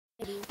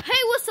Hey,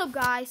 what's up,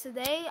 guys?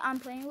 Today I'm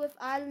playing with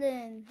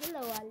Alan.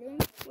 Hello, Alan.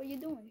 What are you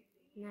doing?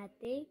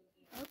 Nothing.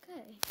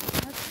 Okay,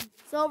 nothing.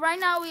 So right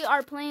now we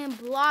are playing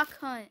Block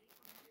Hunt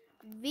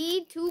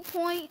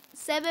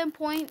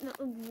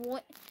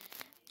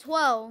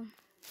V2.7.12.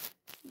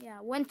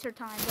 Yeah, winter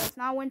time, but it's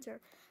not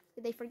winter.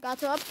 They forgot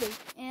to update.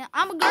 And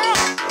I'm a girl.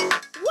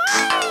 Woo!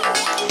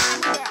 I'm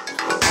a girl.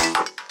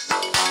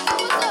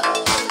 What's up, Alan?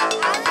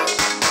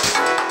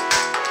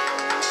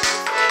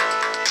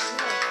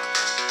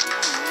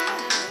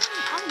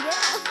 I'm a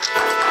girl.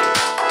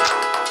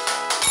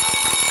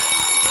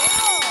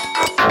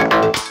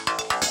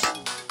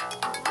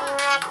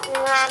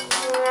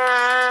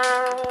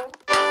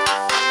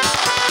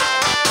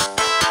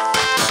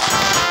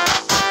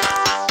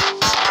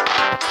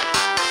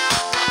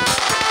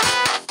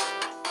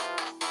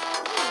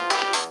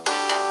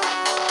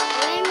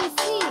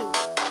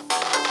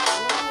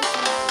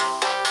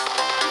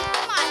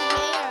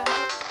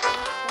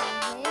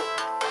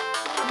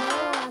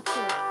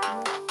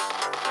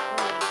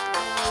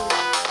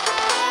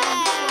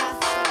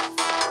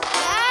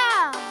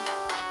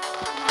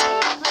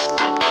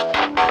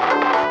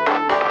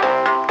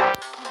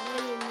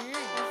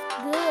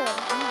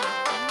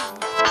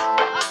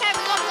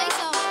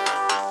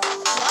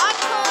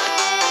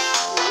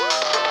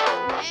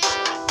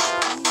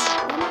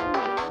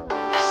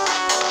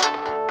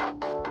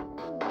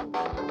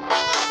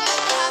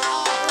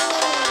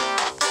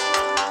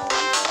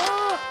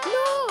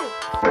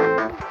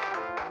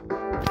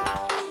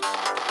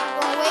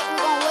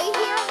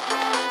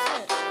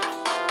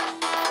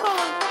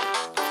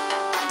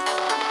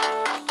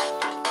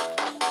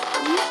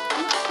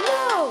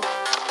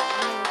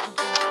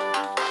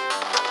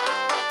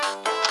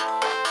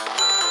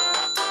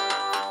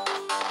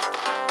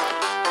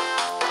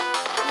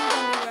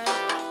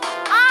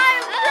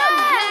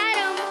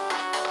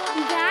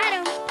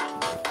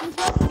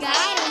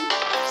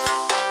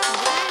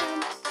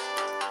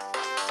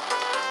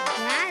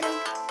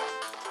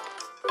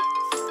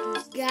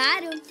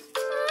 Got him.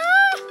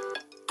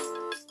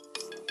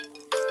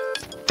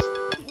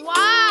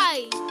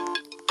 Why?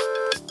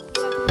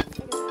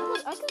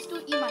 I can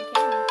still eat my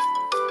candy.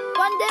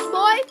 Fun day,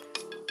 boy.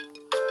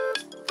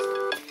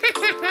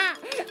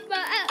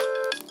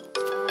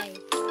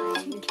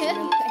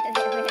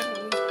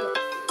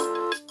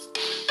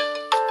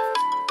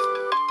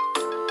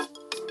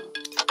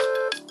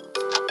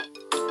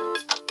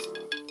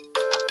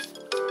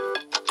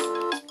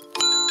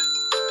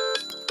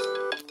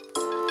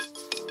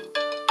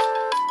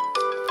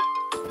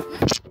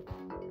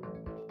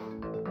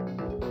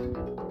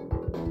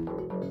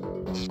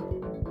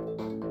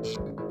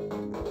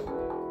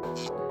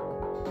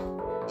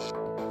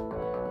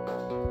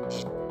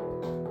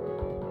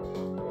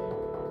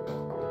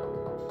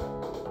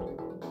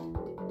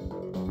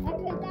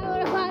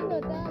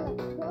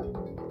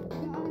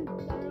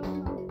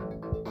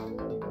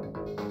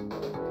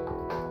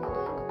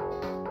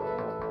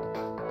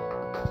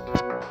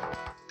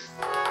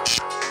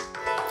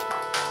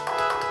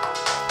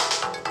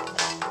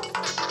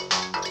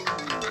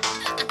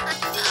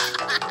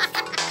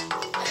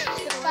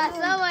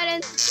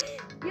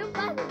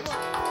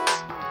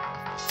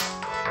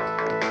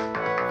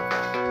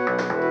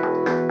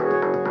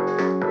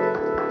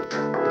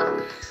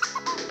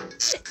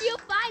 You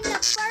find the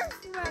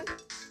first one.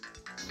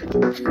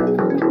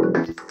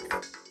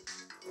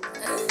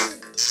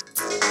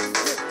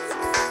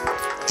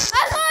 I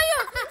saw you.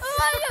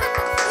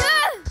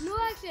 Yes. No,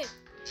 Axel.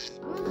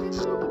 No sé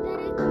cómo quitar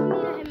esto.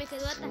 Mira, se me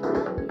quedó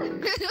atascado.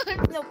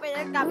 No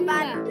puede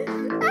escapar.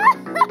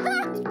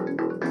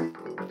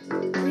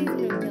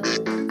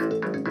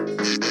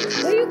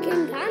 Why you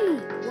can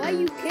run? Why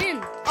you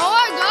can? Oh my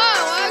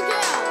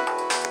God!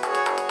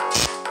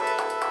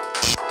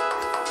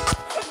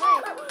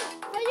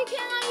 How you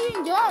cannot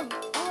even jump?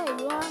 Oh,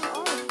 you are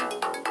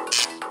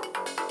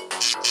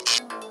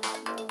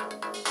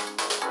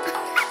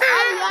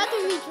you have to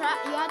be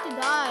trapped. You have to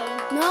die.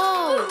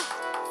 No.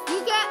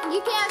 You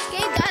can't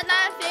escape. That's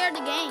not fair to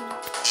the game.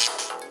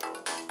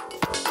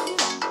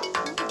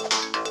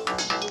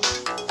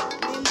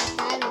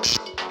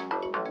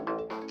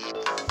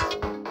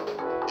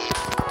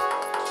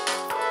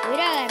 Voy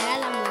a agarrar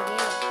la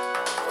moneda.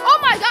 Oh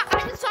my God! I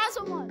just saw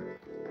someone.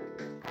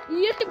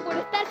 Y este por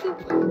estar su...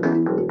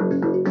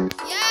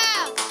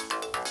 Yeah.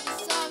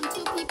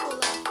 Two people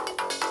left.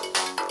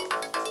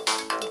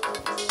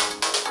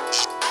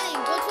 I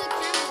didn't go to the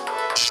camera.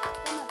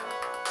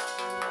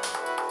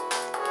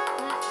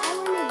 I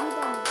want to do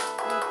that.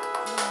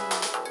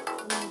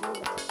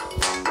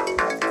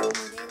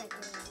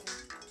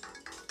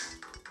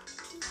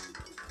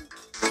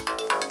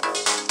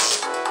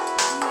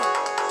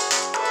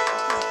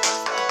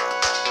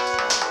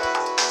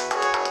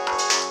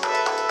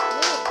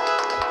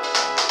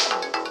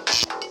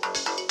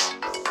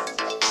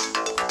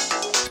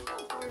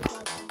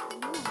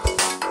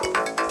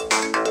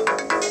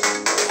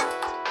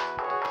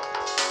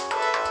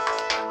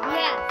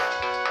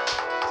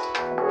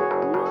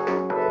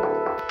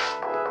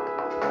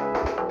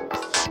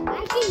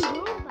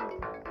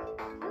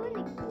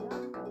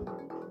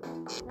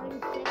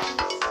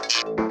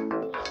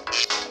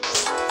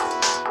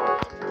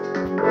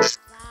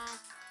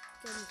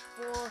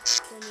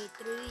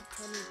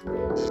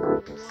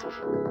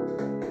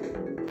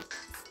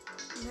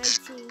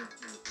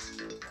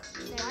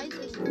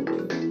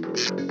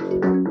 It's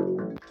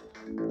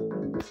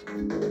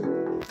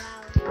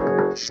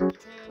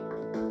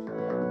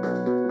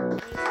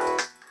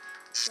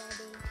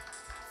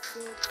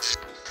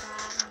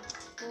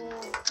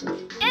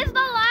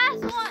the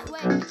last one.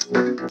 Wait.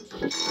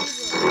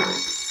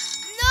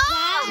 No!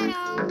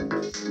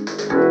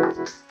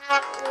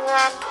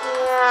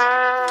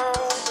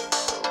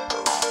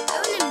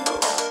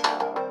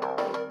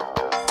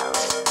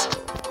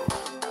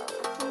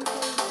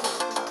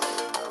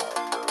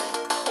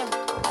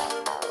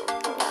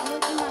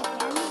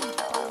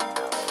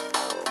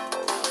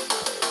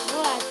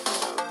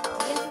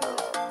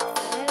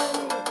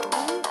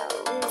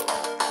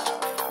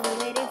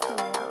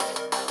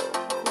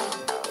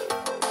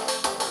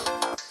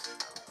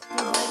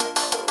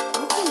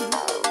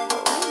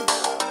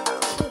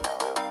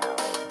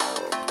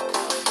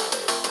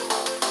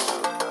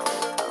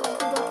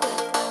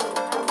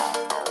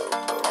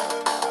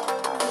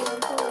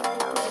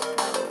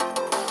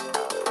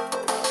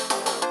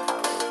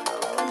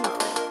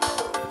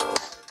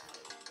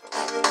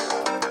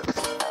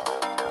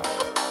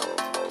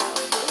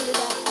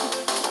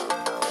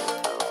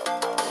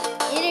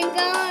 Miren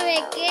cómo me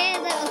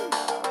quedo.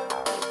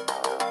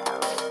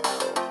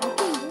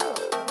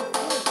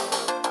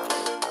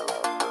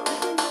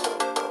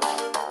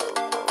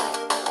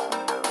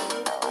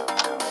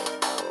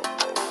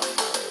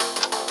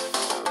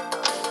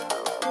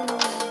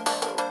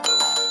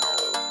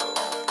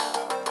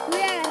 Tú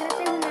ya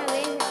agarraste una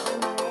vez la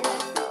moneda.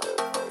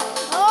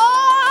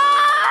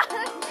 ¡Oh!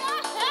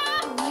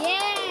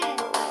 Bien.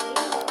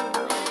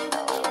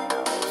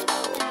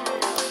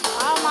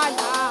 Oh my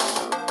god.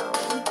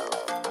 El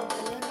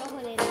color rojo de la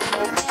moneda.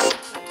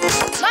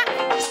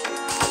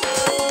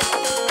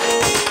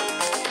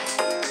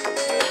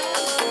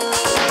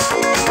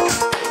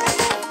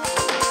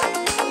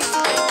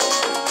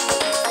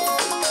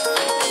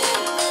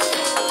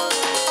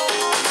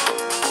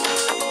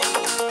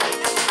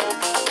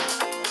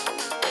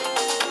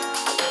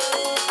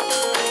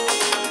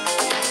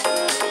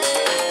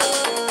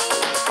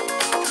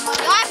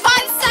 God,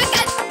 5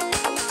 seconds!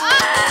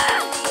 Ah!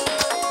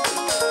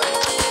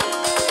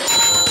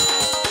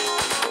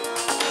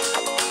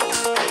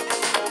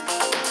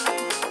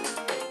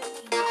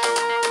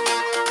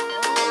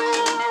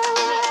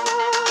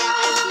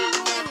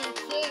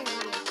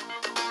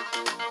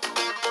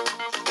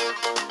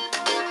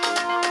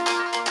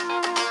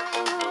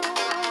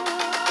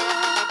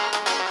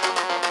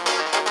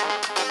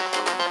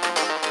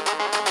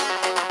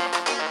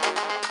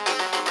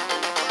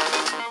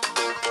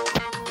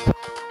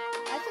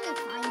 Actually,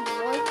 fine,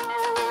 boy.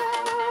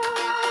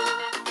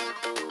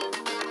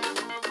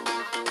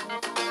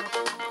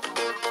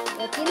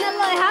 Aquí no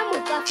lo dejamos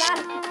pasar.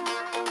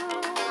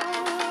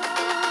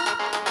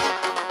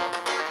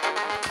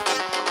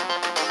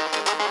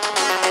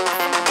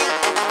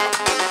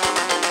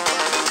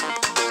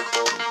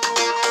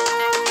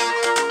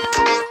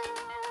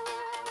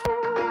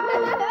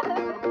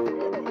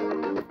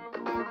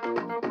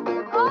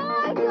 Oh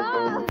my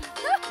god.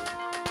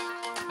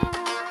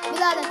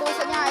 Mira, te puedo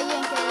enseñar ahí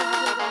en que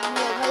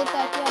voy a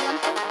estar aquí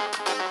adelante.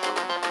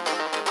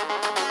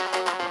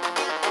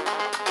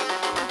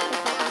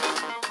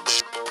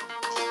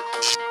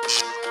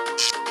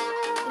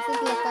 Esa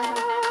es la caja.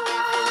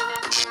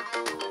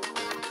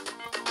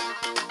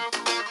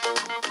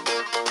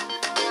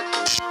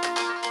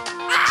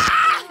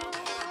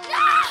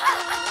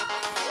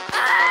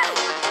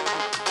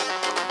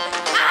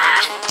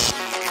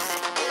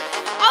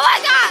 Oh my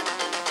god!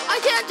 I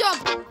can't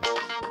jump!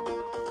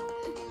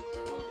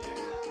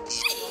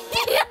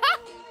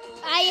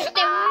 Ay,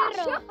 este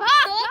burro.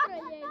 Otro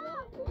llegó.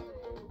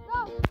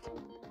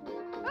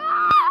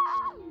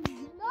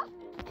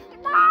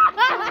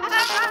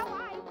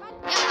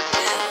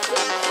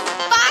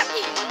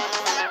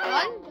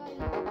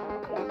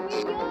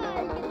 Fui yo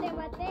el que te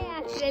maté,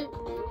 Axel.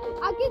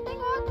 Aquí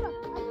tengo otro.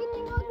 Aquí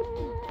tengo otro.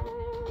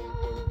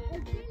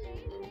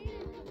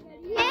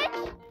 ¿Qué?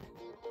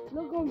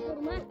 Lo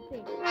conformaste.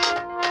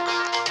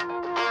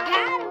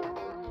 Claro.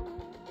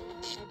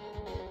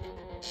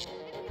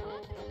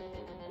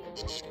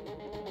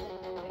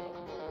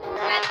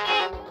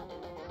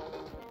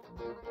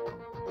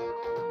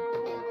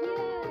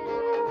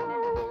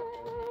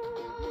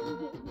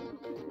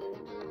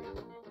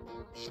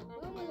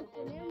 ¿Cómo nos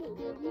ponemos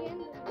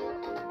moviendo?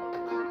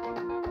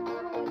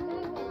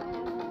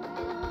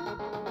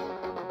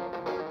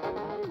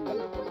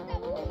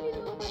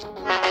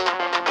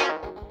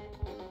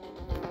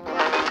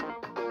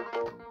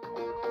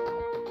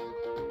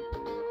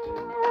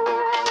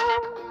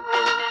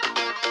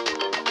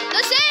 ¡Lo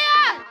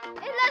sea!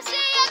 ¡Es la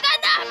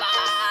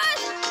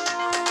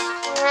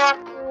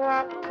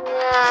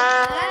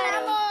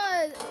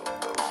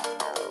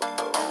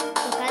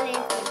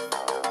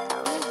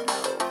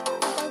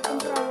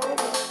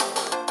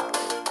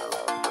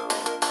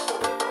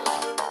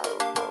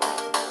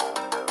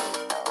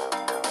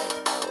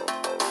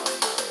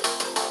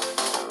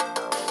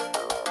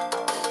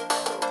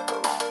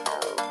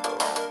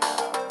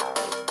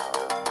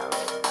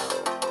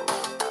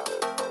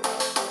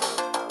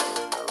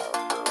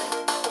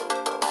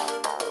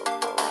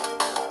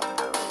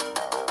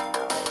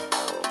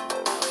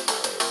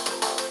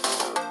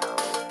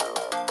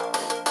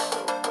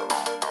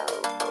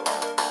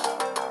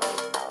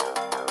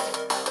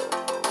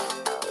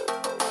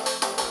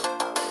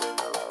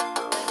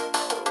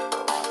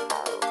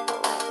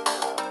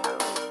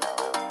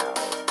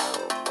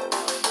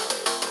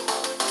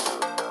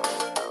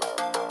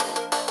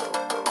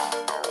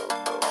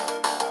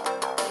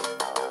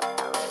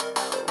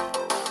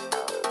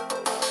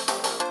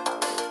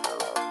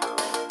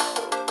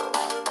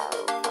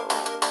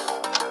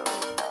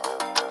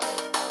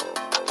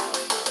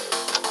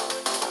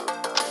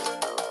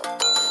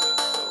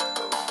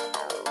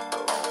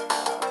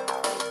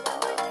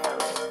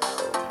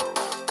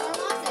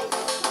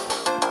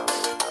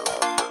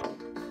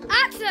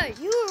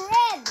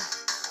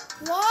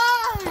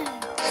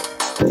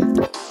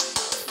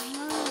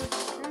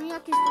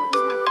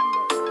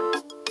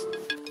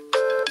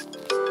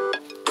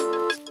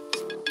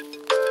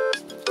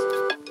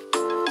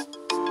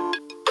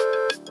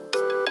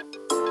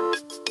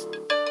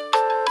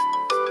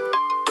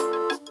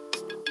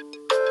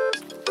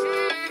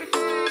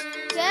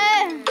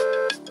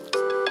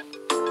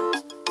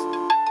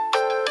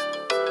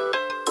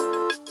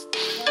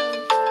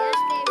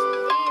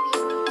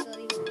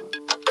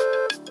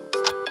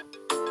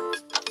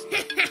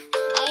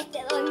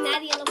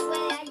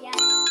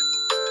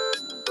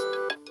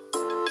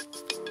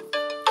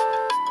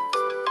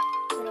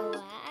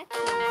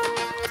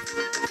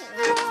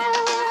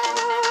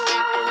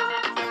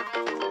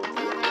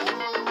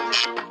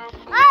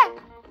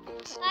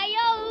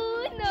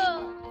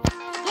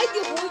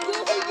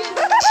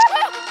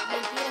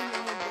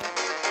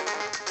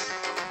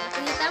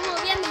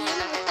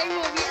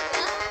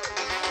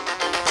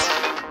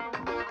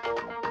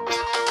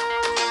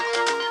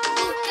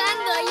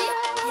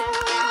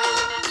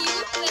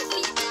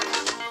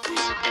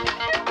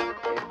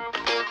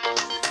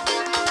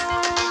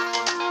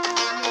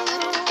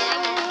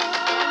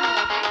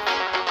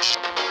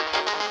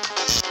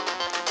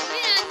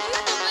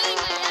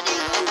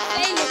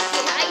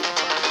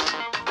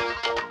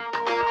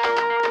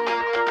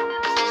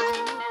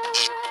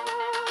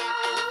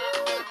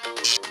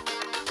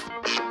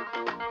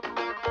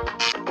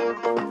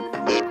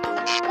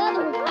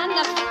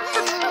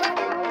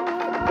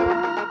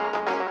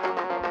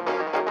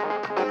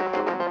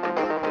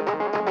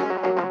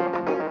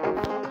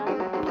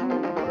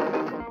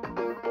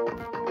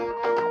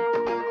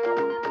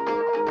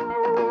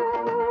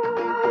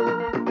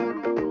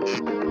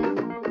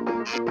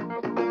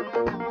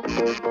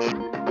Oh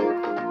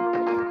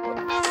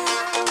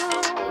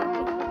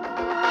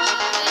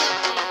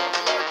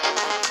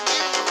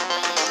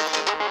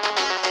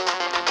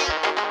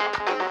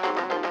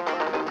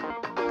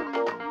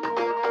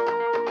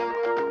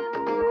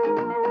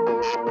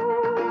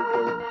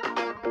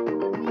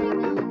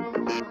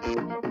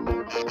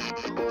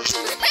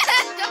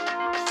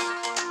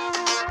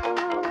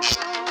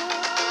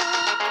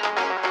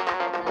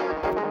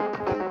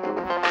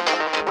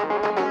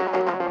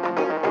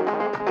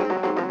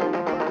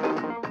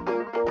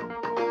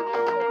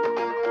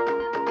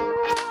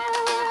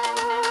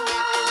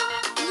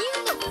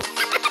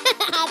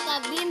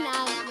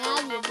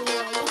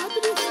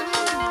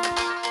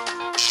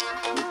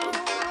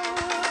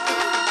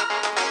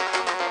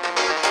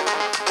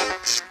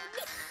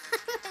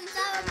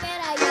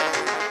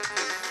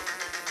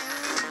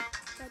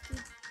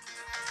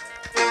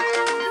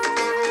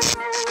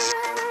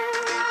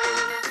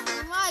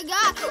my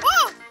god!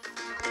 Oh!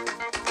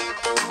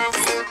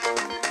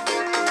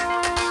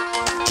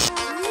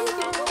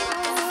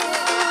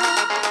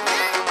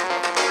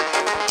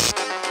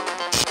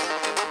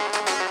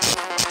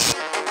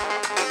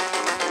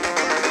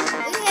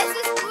 Ese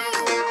es tuyo.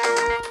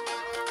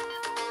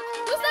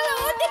 ¿Tú estás la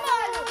última,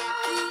 Ale?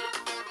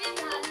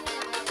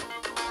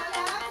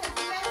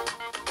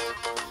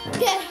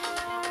 ¿Qué?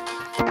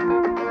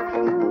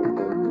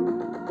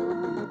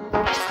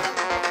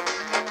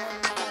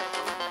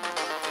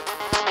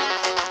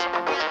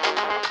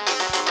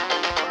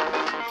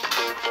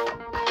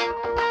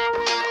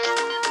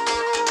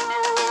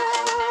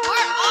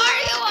 Where are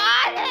you,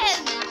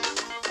 Alan?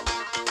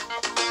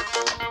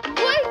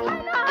 What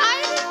kind of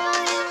hiding is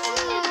this?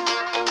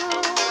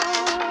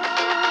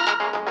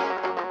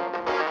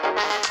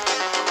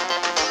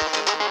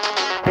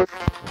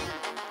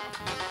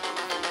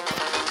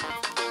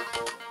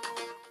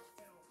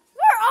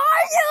 Where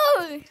are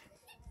you?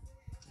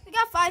 We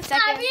got 5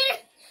 seconds.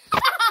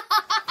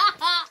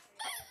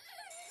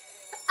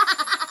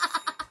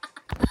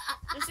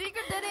 The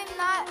secret didn't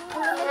not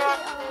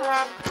eliminate.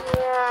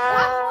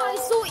 Wow,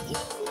 it's so easy.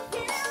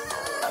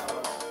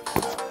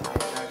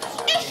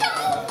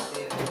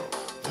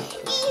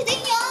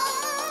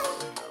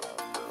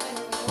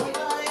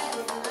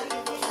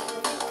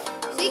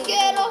 Sí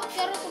quiero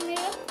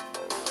conmigo.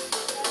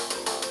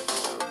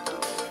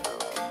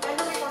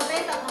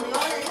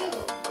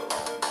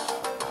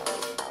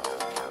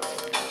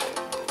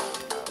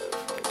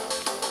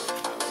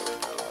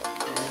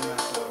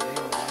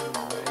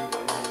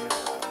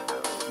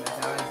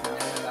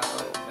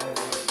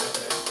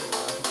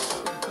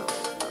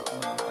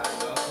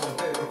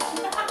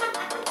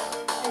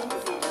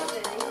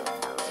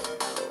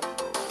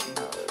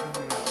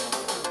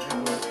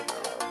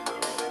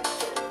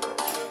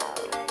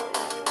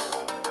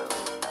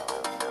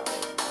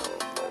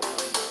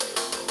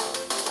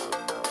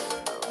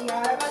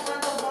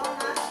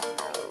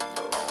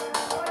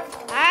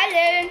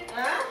 Alan.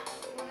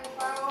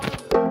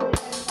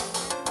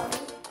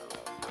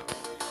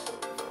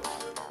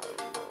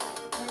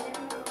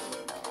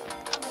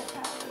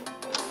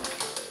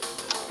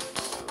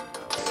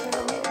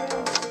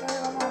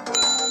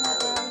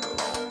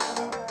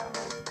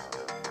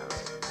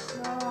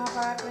 Vamos a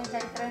pagar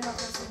 33, no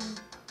sé si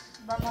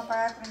vamos a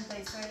pagar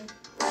 36.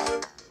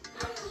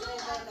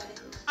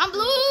 I'm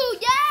blue.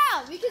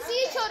 Yeah, we can see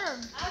each other.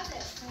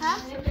 Huh?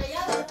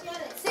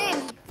 Sí,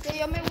 que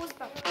yo me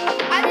gusta.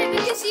 Alan, we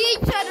can see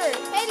each other.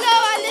 Hello,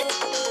 Alan.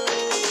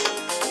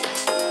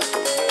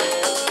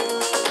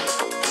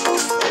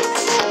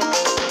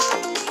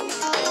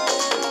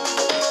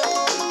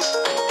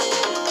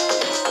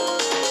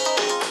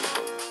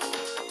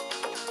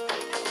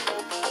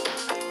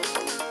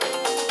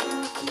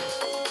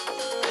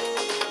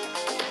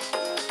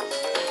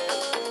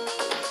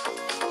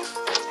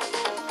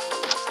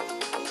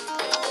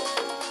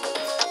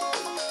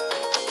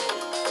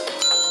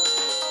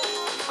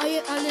 Oye,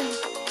 Alan.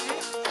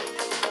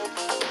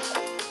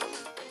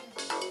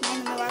 No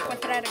me va a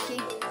encontrar aquí.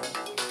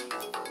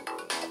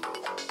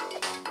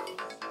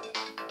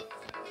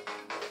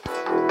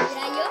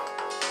 Mira yo.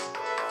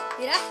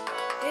 Mira.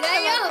 Mira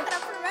yo.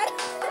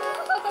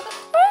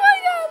 Oh my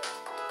god.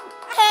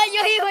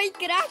 Yo soy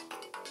crack.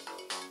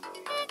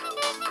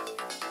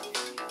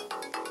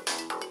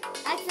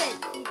 Axel,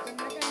 si te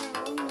matan a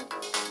vos,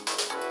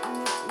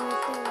 no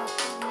te va.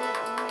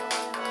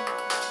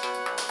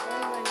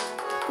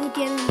 Tú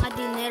tienes más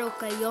dinero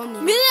que yo,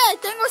 mira. Mire,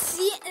 tengo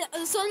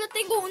solo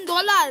tengo $1.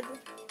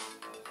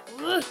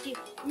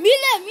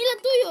 Mira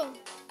tuyo.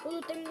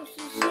 Solo tengo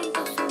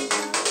 600 centavos.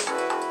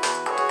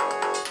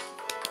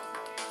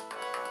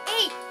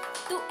 ¡Ey!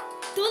 Tú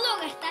lo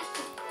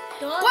gastaste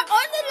todo.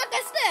 ¿Dónde lo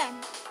gasté?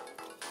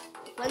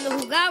 Cuando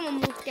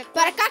jugábamos, ¿te acuerdas?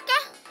 ¿Para caca?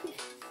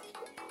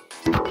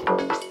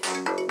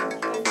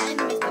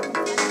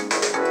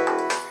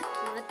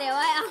 No te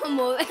vayas a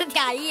mover de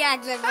ahí,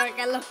 Axel,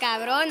 porque los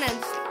cabrones.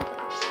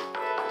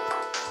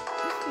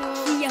 No.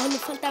 Y ya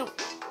nos falta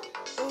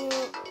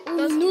un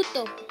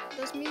minuto.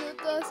 2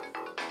 minutos.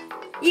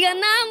 Y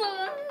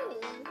ganamos.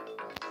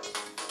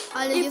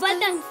 Ale, Y yo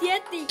faltan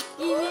 7.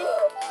 Y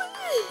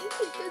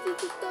Casi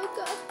te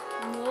toca.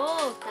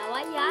 No, está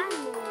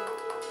bailando.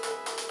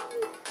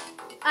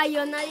 Ay,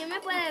 yo nadie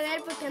me puede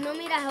ver porque no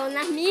miras a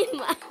las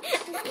mismas.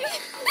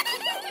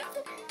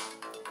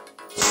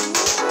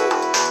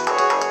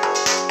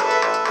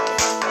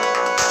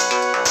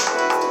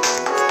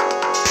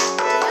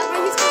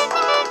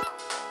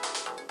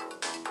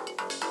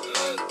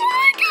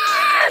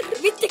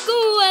 ¿Viste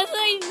cómo vas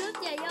ahí? No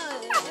te ayudo.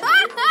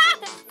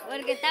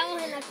 Porque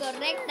estamos en las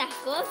correctas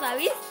cosas,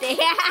 ¿viste?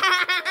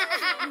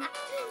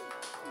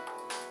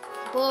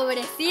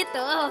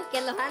 Pobrecitos, ojos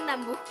que los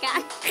andan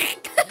buscando.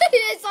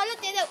 Solo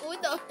tiene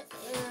uno.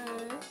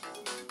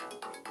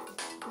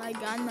 My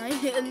God,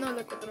 él no lo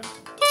encontró.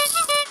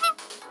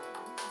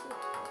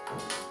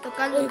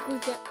 Tocalo.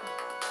 Escucha.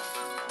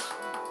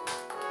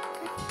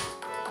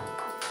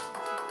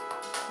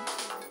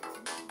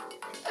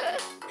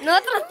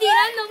 Nosotros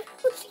tirando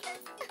música.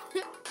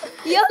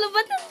 Y solo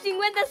faltan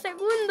 50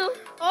 segundos.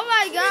 Oh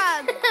my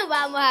God.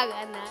 Vamos a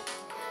ganar.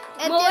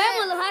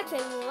 Movémoslo,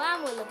 Axel,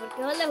 movámoslo,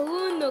 porque solo es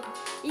uno.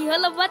 Y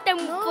solo falta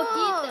un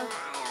poquito.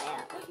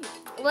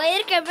 Voy a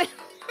ir que me...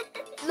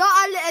 No,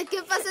 Ale,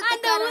 ¿qué pasa?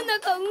 Anda uno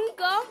con un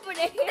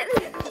cofre. ¿Qué?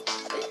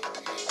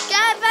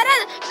 Espera.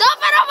 No,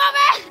 pero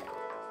mami.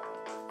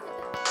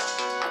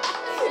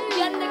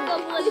 Yo ando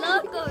como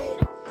loco,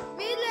 mira.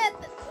 Mire.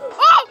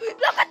 ¡Oh!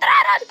 ¡Lo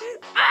encontraron!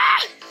 ¡Ah!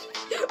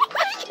 ¡Oh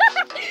my God!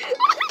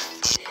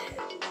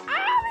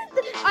 ¡Ah!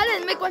 Ale,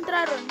 me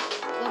encontraron.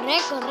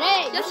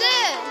 Corre. Yo sé.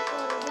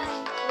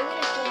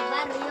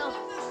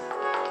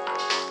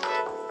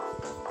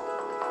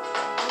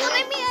 No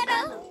me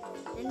miedo.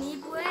 Vení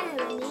pues,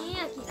 vení,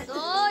 aquí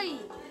estoy.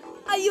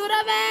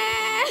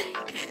 ¡Ayúdame!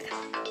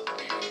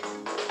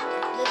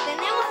 Lo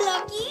tenemos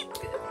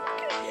loquito.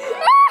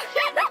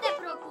 No te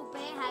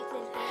preocupes,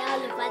 Axel, que ya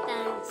le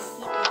faltan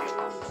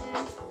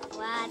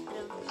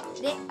 4.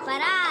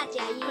 Parate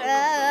ahí.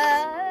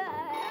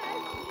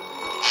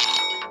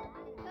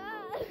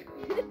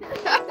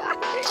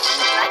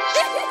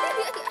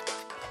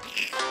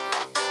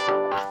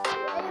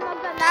 Ellos no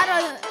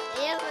ganaron.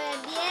 Ellos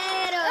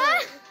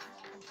perdieron.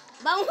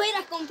 Vamos a ir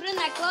a comprar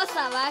una cosa,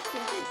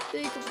 Axel. Sí,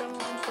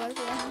 compramos una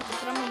cosa.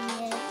 Compramos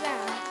mierda.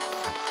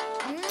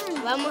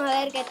 Vamos a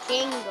ver qué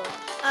tengo.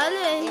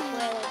 Ale. ¿Qué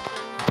puedo?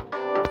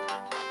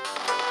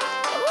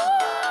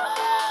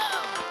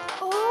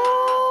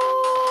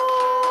 ¡Oh!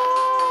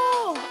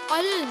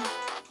 Ale,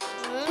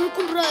 ¿quién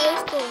compra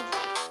esto?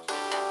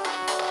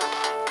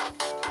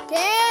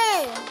 ¿Qué?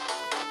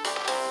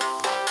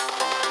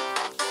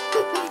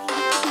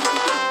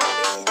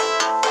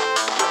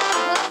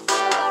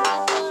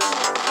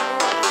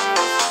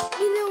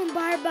 Dile un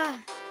barba.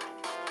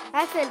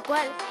 Axel,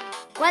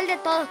 ¿cuál de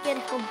todos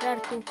quieres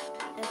comprar tú?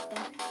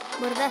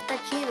 ¿Verdad? Está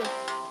chido.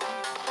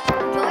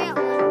 Yo voy a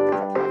jugar.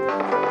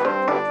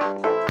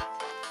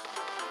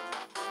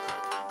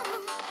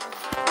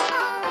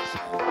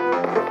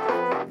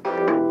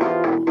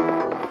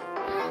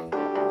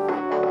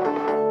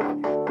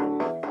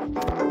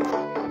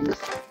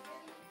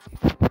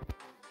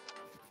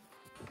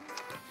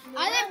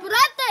 Ale,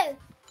 apúrate.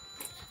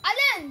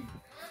 Ale.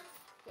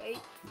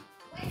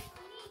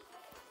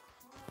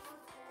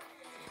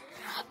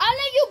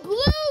 Ale, you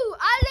blue.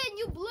 Ale,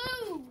 you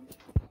blue.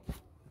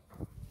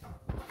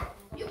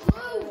 You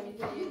blue.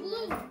 You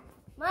blue.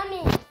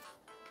 Mami.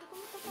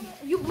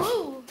 You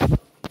blue.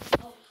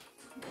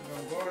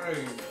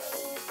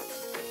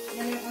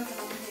 Ya me encuentro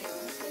la música.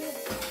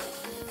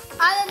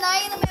 Ale,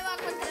 nadie no me va a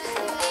encontrar.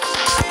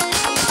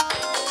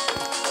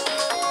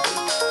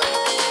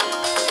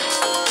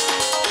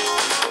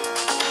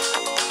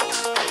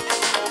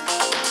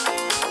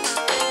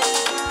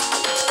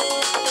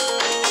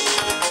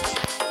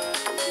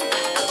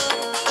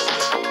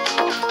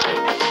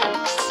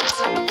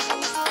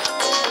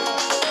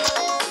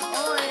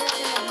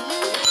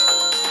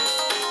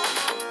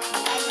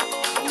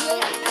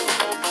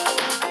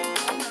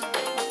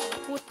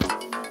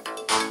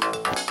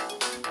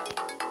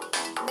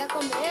 Voy a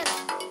comer.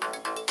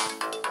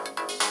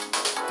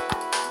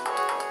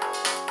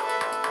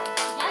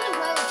 Ya no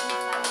juego Free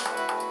Fire.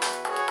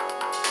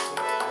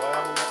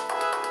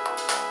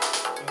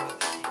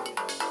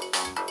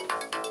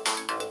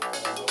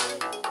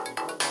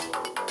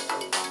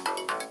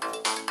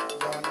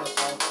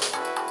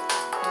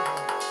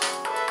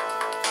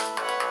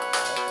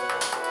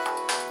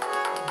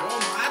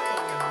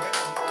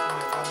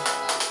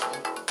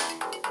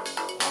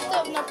 Esto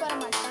no es para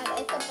matar,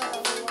 esto es para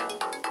jugar.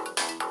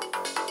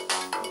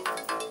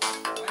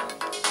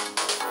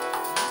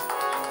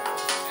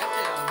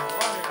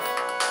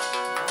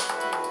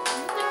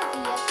 No tengo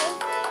billetes.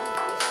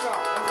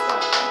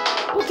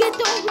 ¿Por qué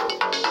tengo?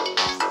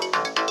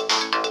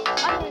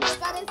 Ale,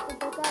 tocar esto,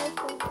 toca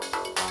esto.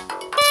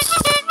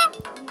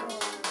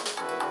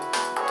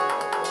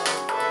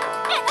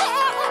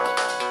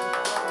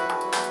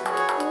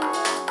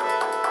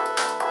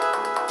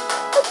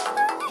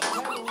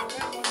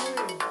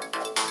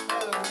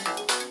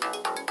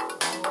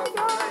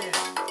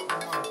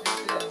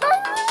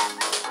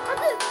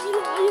 Ale,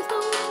 mira, ahí está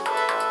uno.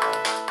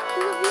 ¿Tú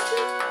lo viste?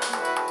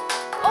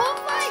 Oh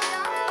my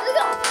God.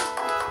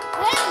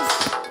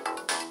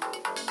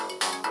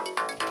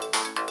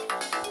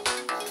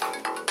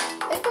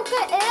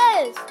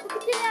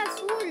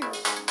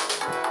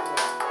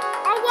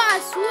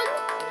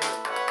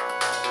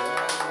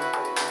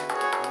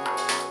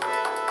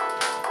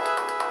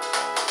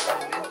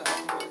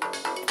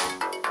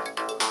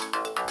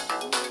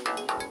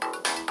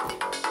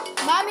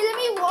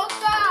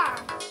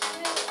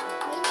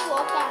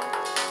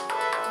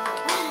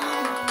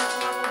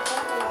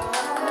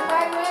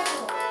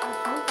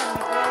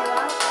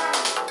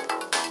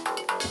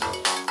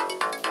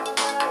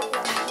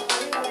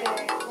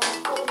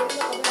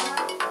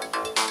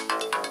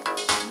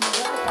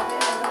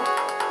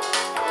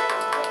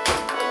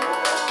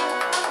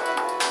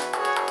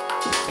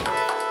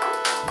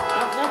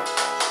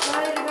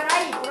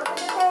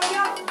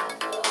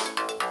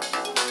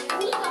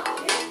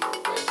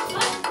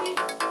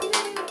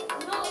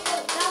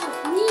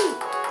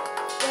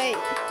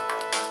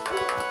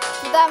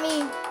 does that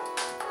mean?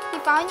 He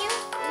found you?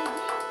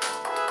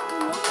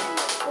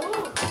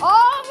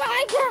 Oh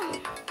my god!